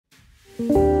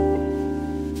Welcome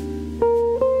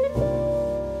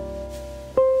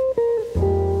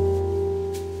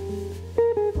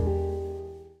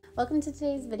to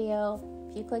today's video.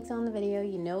 If you clicked on the video,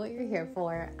 you know what you're here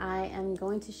for. I am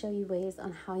going to show you ways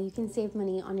on how you can save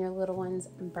money on your little one's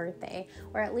birthday,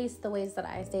 or at least the ways that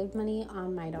I saved money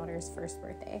on my daughter's first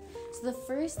birthday. So the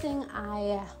first thing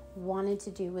I wanted to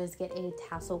do was get a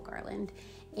tassel garland,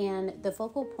 and the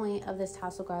focal point of this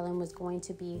tassel garland was going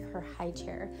to be her high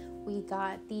chair. We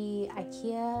got the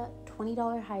IKEA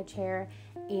 $20 high chair,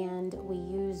 and we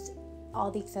used all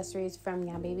the accessories from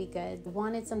Yeah Baby Good.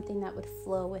 Wanted something that would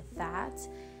flow with that.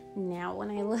 Now, when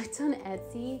I looked on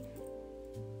Etsy,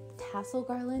 tassel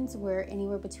garlands were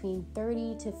anywhere between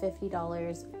 $30 to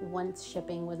 $50 once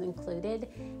shipping was included,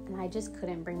 and I just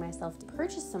couldn't bring myself to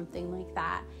purchase something like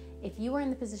that. If you are in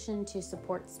the position to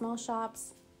support small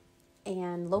shops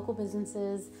and local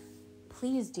businesses,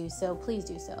 please do so,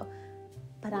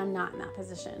 But I'm not in that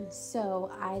position,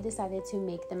 so I decided to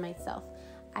make them myself.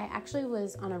 I actually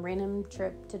was on a random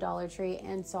trip to Dollar Tree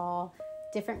and saw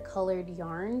different colored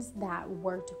yarns that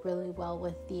worked really well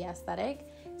with the aesthetic.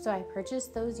 So I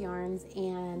purchased those yarns,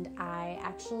 and I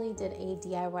actually did a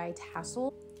DIY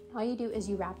tassel. All you do is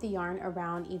you wrap the yarn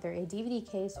around either a DVD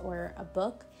case or a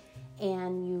book,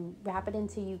 and you wrap it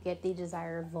until you get the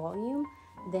desired volume.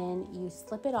 Then you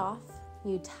slip it off,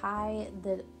 you tie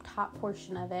the top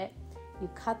portion of it, you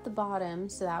cut the bottom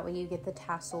so that way you get the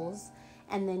tassels,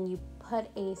 and then you put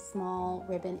a small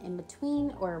ribbon in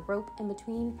between or a rope in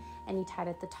between, and you tie it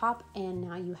at the top, and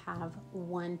now you have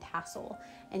one tassel.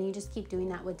 And you just keep doing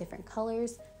that with different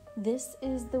colors. This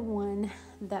is the one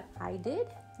that I did.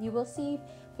 You will see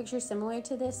pictures similar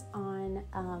to this on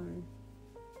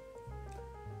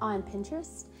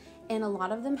Pinterest, and a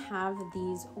lot of them have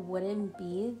these wooden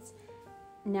beads.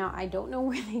 Now, I don't know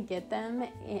where they get them,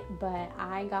 but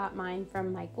I got mine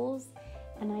from Michael's,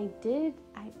 and I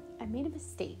made a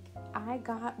mistake. I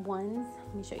got ones,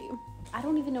 let me show you. I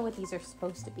don't even know what these are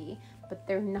supposed to be, but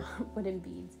they're not wooden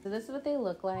beads. So this is what they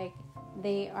look like.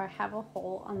 They have a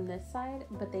hole on this side,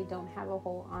 but they don't have a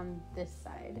hole on this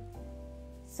side.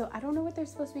 So I don't know what they're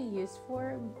supposed to be used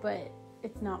for, but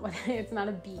it's not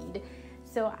a bead.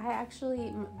 So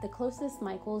the closest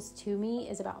Michael's to me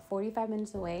is about 45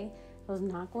 minutes away. I was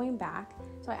not going back.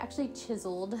 So I actually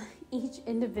chiseled each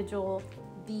individual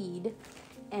bead,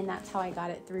 and that's how I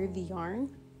got it through the yarn.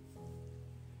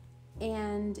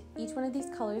 And each one of these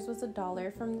colors was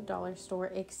 $1 from the dollar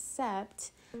store,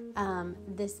 except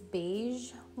this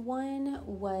beige one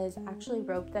was actually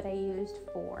rope that I used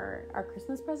for our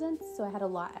Christmas presents, so I had a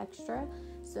lot extra.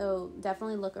 So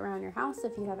definitely look around your house.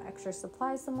 If you have extra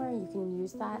supplies somewhere, you can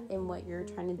use that in what you're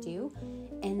trying to do.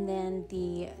 And then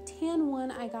the tan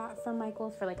one I got from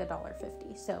Michael's for like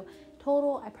 $1.50. So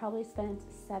total, I probably spent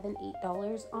 $7,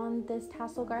 $8 on this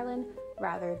tassel garland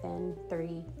rather than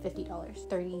 $30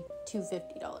 to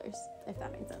 $50, if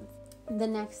that makes sense. The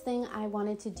next thing I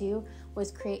wanted to do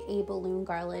was create a balloon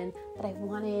garland, but I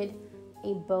wanted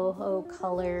a boho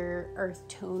color earth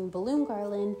tone balloon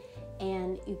garland,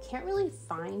 and you can't really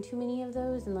find too many of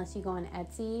those unless you go on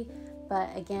Etsy. But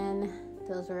again,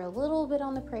 those are a little bit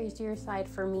on the pricier side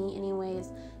for me anyways.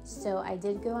 So I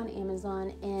did go on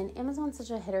Amazon, and Amazon's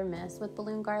such a hit or miss with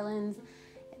balloon garlands.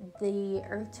 The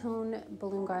earth tone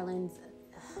balloon garlands,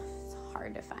 it's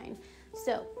hard to find.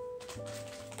 So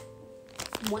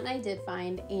one I did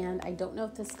find, and I don't know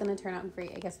if this is going to turn out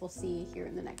great. I guess we'll see here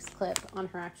in the next clip on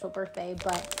her actual birthday,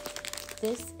 but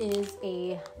this is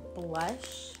a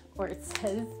blush, or it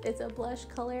says it's a blush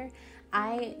color.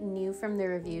 I knew from the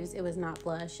reviews it was not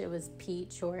blush, it was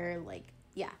peach, or it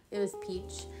was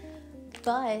peach.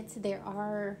 But there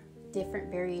are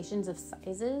different variations of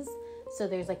sizes. So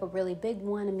there's like a really big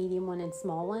one, a medium one, and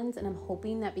small ones. And I'm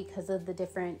hoping that because of the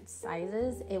different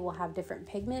sizes, it will have different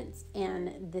pigments,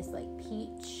 and this like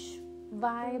peach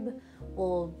vibe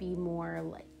will be more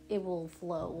like, it will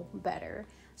flow better.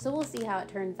 So we'll see how it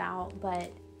turns out,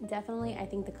 but definitely I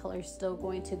think the color is still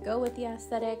going to go with the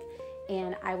aesthetic.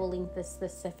 And I will link the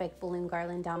specific balloon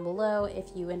garland down below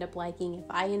if I end up liking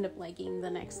the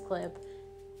next clip.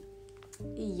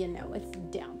 It's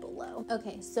down below.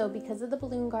 Okay, so because of the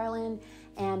balloon garland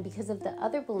and because of the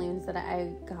other balloons that I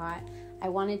got, I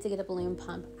wanted to get a balloon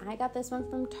pump. I got this one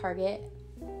from Target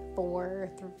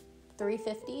for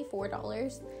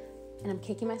 $4, and I'm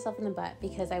kicking myself in the butt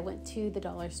because I went to the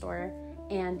dollar store,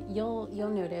 and you'll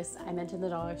notice I mentioned the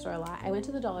dollar store a lot. I went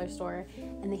to the dollar store,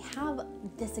 and they have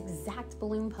this exact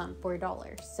balloon pump for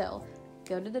 $1. So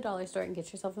go to the dollar store and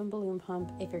get yourself a balloon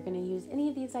pump. If you're going to use any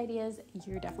of these ideas,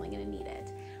 you're definitely going to need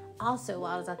it. Also,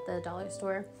 while I was at the dollar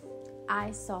store,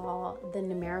 I saw the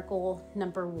numerical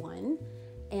number 1,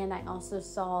 And I also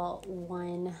saw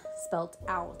one spelt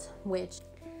out, which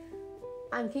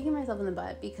I'm kicking myself in the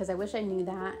butt because I wish I knew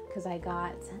that, because I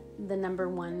got the number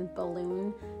 1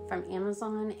 balloon from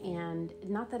Amazon, and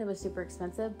not that it was super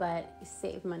expensive, but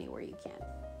save money where you can.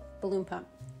 Balloon pump,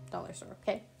 dollar store,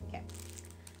 okay?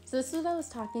 So this is what I was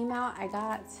talking about. I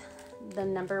got the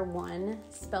number 1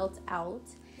 spelt out,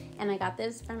 and I got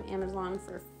this from Amazon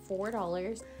for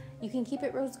 $4. You can keep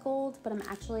it rose gold, but I'm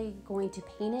actually going to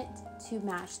paint it to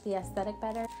match the aesthetic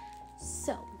better.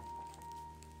 So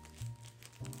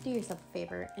do yourself a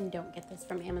favor and don't get this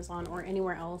from Amazon or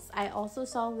anywhere else. I also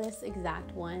saw this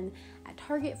exact one at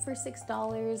Target for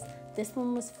 $6. This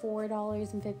one was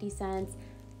 $4.50,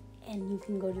 and you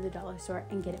can go to the dollar store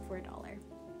and get it for $1.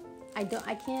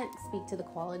 I can't speak to the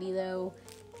quality though.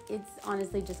 It's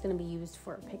honestly just going to be used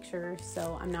for a picture,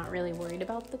 so I'm not really worried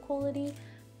about the quality.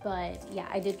 But yeah,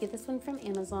 I did get this one from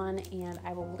Amazon, and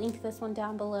I will link this one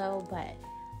down below, but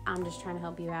I'm just trying to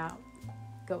help you out.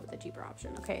 Go with the cheaper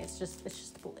option, okay? It's just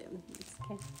a balloon,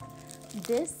 okay?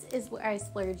 This is where I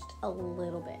splurged a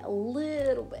little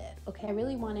bit, okay? I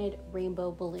really wanted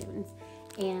rainbow balloons,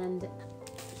 and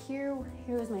here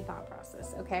was my thought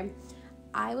process, okay?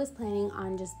 I was planning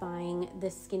on just buying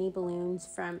the skinny balloons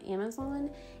from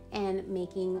Amazon and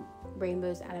making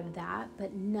rainbows out of that,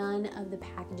 but none of the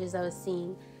packages I was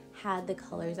seeing had the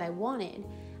colors I wanted.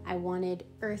 I wanted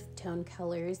earth tone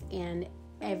colors, and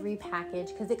every package,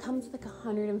 because it comes with like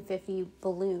 150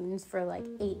 balloons for like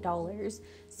 $8.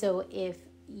 So if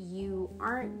you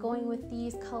aren't going with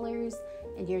these colors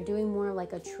and you're doing more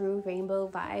like a true rainbow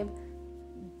vibe,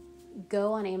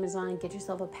 go on Amazon and get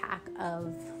yourself a pack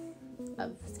of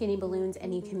skinny balloons,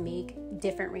 and you can make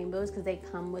different rainbows because they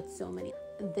come with so many.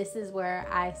 This is where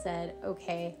I said,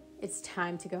 okay, it's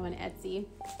time to go on Etsy.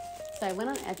 So I went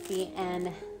on Etsy,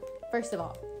 and first of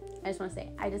all, I just want to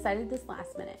say, I decided this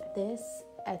last minute. This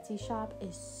Etsy shop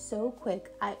is so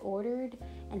quick. I ordered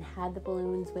and had the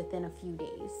balloons within a few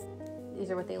days. These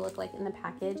are what they look like in the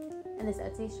package. And this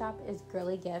Etsy shop is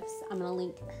Girly Gifts. I'm gonna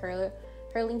link her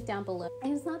link down below.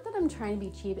 And it's not that I'm trying to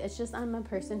be cheap, it's just I'm a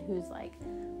person who's like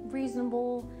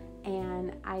reasonable,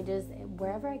 and I just,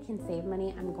 wherever I can save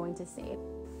money, I'm going to save.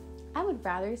 I would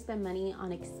rather spend money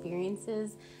on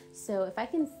experiences. So if I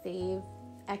can save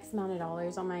X amount of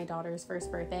dollars on my daughter's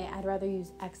first birthday, I'd rather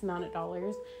use X amount of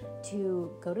dollars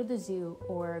to go to the zoo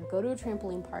or go to a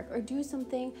trampoline park or do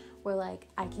something where like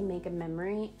I can make a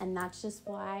memory. And that's just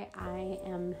why I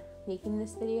am making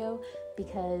this video,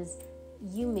 because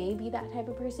you may be that type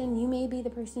of person. You may be the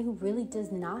person who really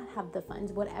does not have the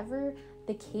funds. Whatever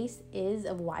the case is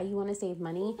of why you want to save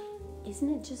money, isn't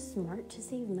it just smart to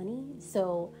save money?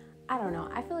 So I don't know.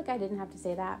 I feel like I didn't have to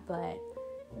say that, but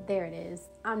there it is.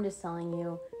 I'm just telling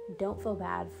you, don't feel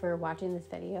bad for watching this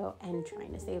video and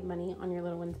trying to save money on your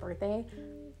little one's birthday,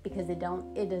 because it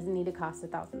doesn't need to cost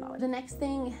 $1,000. The next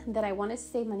thing that I wanted to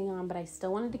save money on, but I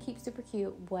still wanted to keep super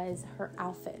cute, was her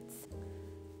outfits.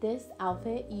 This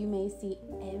outfit you may see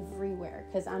everywhere,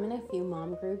 because I'm in a few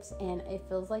mom groups, and it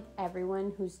feels like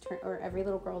everyone or every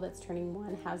little girl that's turning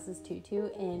 1 has this tutu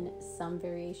in some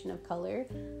variation of color.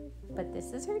 But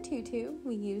this is her tutu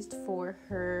we used for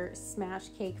her smash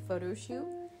cake photo shoot.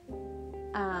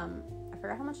 I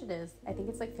forgot how much it is. I think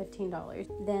it's like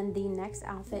 $15. Then the next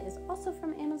outfit is also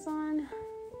from Amazon.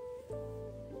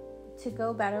 To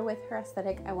go better with her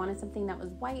aesthetic, I wanted something that was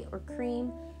white or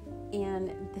cream,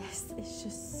 and this is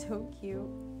just so cute.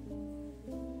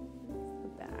 The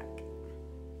back.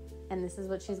 And this is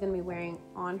what she's going to be wearing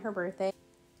on her birthday.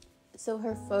 So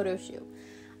her photo shoot,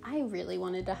 I really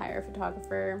wanted to hire a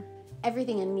photographer.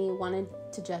 Everything in me wanted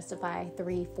to justify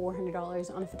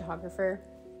 $300-$400 on a photographer.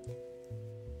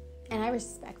 And I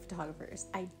respect photographers.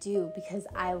 I do, because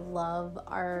I love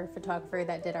our photographer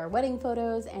that did our wedding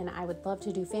photos, and I would love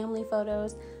to do family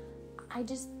photos. I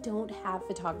just don't have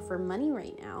photographer money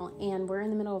right now, and we're in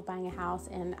the middle of buying a house,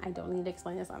 and I don't need to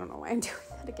explain this. I don't know why I'm doing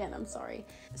that again. I'm sorry.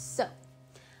 So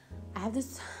I have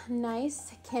this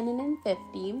nice Canon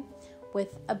M50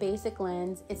 with a basic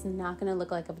lens. It's not going to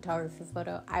look like a photography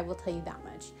photo, I will tell you that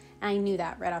much. And I knew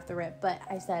that right off the rip, but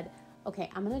I said,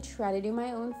 okay, I'm going to try to do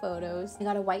my own photos. I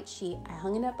got a white sheet. I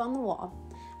hung it up on the wall.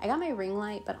 I got my ring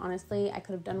light, but honestly, I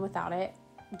could have done without it.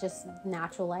 Just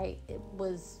natural light. It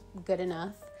was good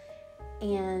enough.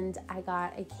 And I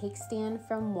got a cake stand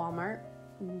from Walmart,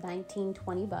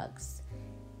 $19-20.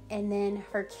 And then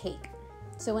her cake.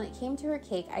 So when it came to her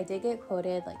cake, I did get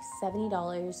quoted like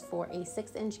 $70 for a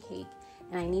 6-inch cake.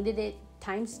 And I needed it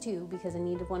times 2 because I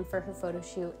needed one for her photo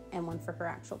shoot and one for her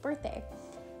actual birthday.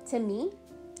 To me,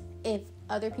 if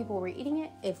other people were eating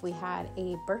it, if we had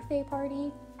a birthday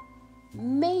party,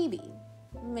 maybe.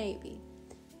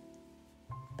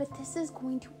 but this is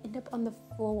going to end up on the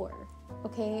floor,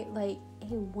 okay? Like, a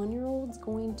 1-year-old's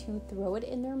going to throw it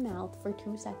in their mouth for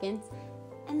 2 seconds,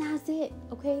 and that's it,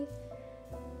 okay?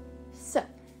 So,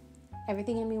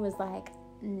 everything in me was like,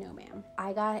 no ma'am.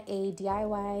 I got a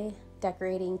DIY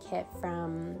decorating kit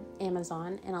from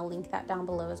Amazon, and I'll link that down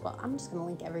below as well. I'm just gonna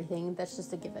link everything. That's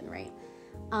just a given, right?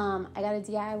 I got a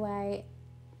DIY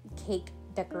cake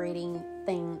decorating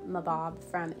thingamabob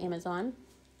from Amazon.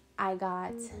 I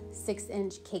got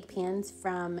 6-inch cake pans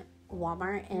from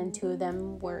Walmart, and 2 of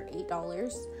them were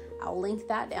 $8. I'll link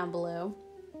that down below.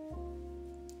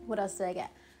 What else did I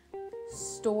get?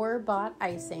 Store-bought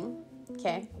icing,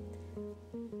 okay?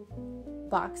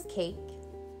 Box cake,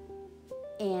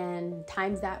 and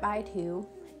times that by 2,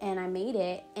 and I made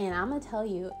it, and I'm gonna tell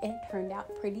you, it turned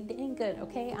out pretty dang good,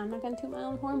 okay? I'm not gonna toot my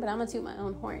own horn, but I'm gonna toot my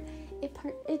own horn.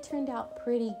 It turned out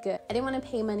pretty good. I didn't want to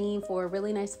pay money for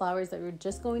really nice flowers that were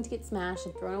just going to get smashed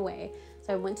and thrown away,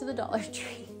 so I went to the Dollar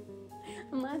Tree.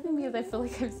 I'm laughing because I feel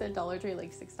like I've said Dollar Tree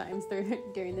like 6 times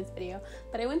during this video,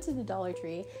 but I went to the Dollar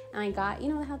Tree and I got,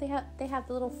 you know how they have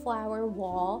the little flower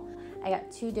wall. I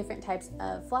got 2 different types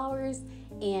of flowers,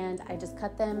 and I just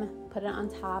cut them, put it on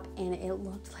top, and it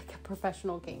looked like a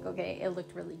professional cake, okay? It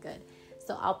looked really good.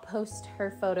 So I'll post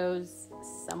her photos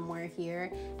somewhere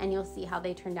here, and you'll see how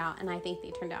they turned out, and I think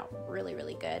they turned out really,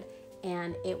 really good.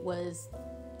 And it was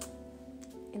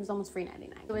almost free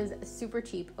 $99. It was super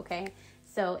cheap, okay?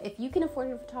 So if you can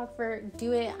afford a photographer,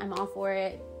 do it. I'm all for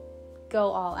it. Go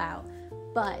all out.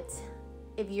 But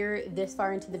if you're this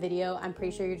far into the video, I'm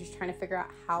pretty sure you're just trying to figure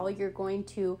out how you're going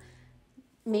to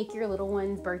make your little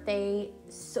one's birthday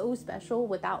so special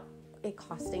without it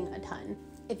costing a ton.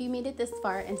 If you made it this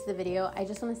far into the video, I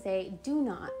just want to say, do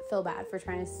not feel bad for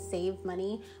trying to save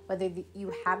money, whether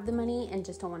you have the money and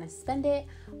just don't want to spend it,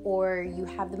 or you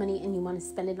have the money and you want to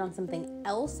spend it on something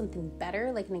else, something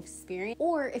better, like an experience.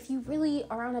 Or if you really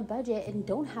are on a budget and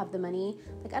don't have the money,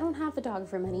 like I don't have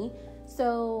photographer money,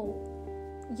 so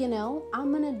you know,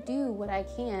 I'm gonna do what I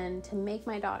can to make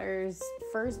my daughter's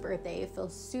first birthday feel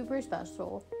super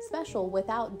special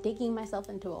without digging myself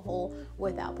into a hole,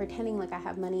 without pretending like I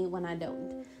have money when I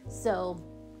don't. So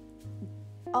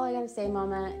all I gotta say,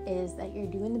 mama, is that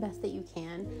you're doing the best that you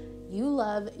can. You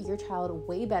love your child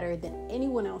way better than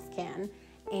anyone else can,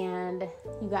 and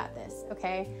you got this,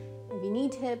 okay? If you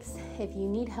need tips, if you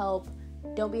need help,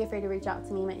 don't be afraid to reach out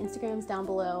to me. My Instagram's down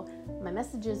below. My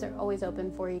messages are always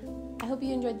open for you. I hope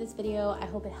you enjoyed this video. I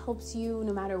hope it helps you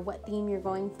no matter what theme you're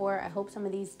going for. I hope some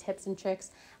of these tips and tricks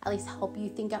at least help you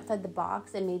think outside the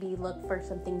box and maybe look for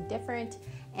something different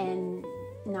and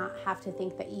not have to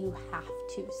think that you have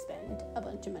to spend a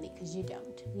bunch of money, because you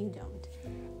don't.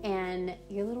 And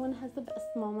your little one has the best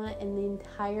mama in the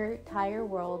entire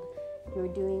world. You're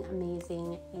doing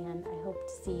amazing, and I hope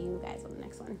to see you guys on the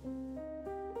next one.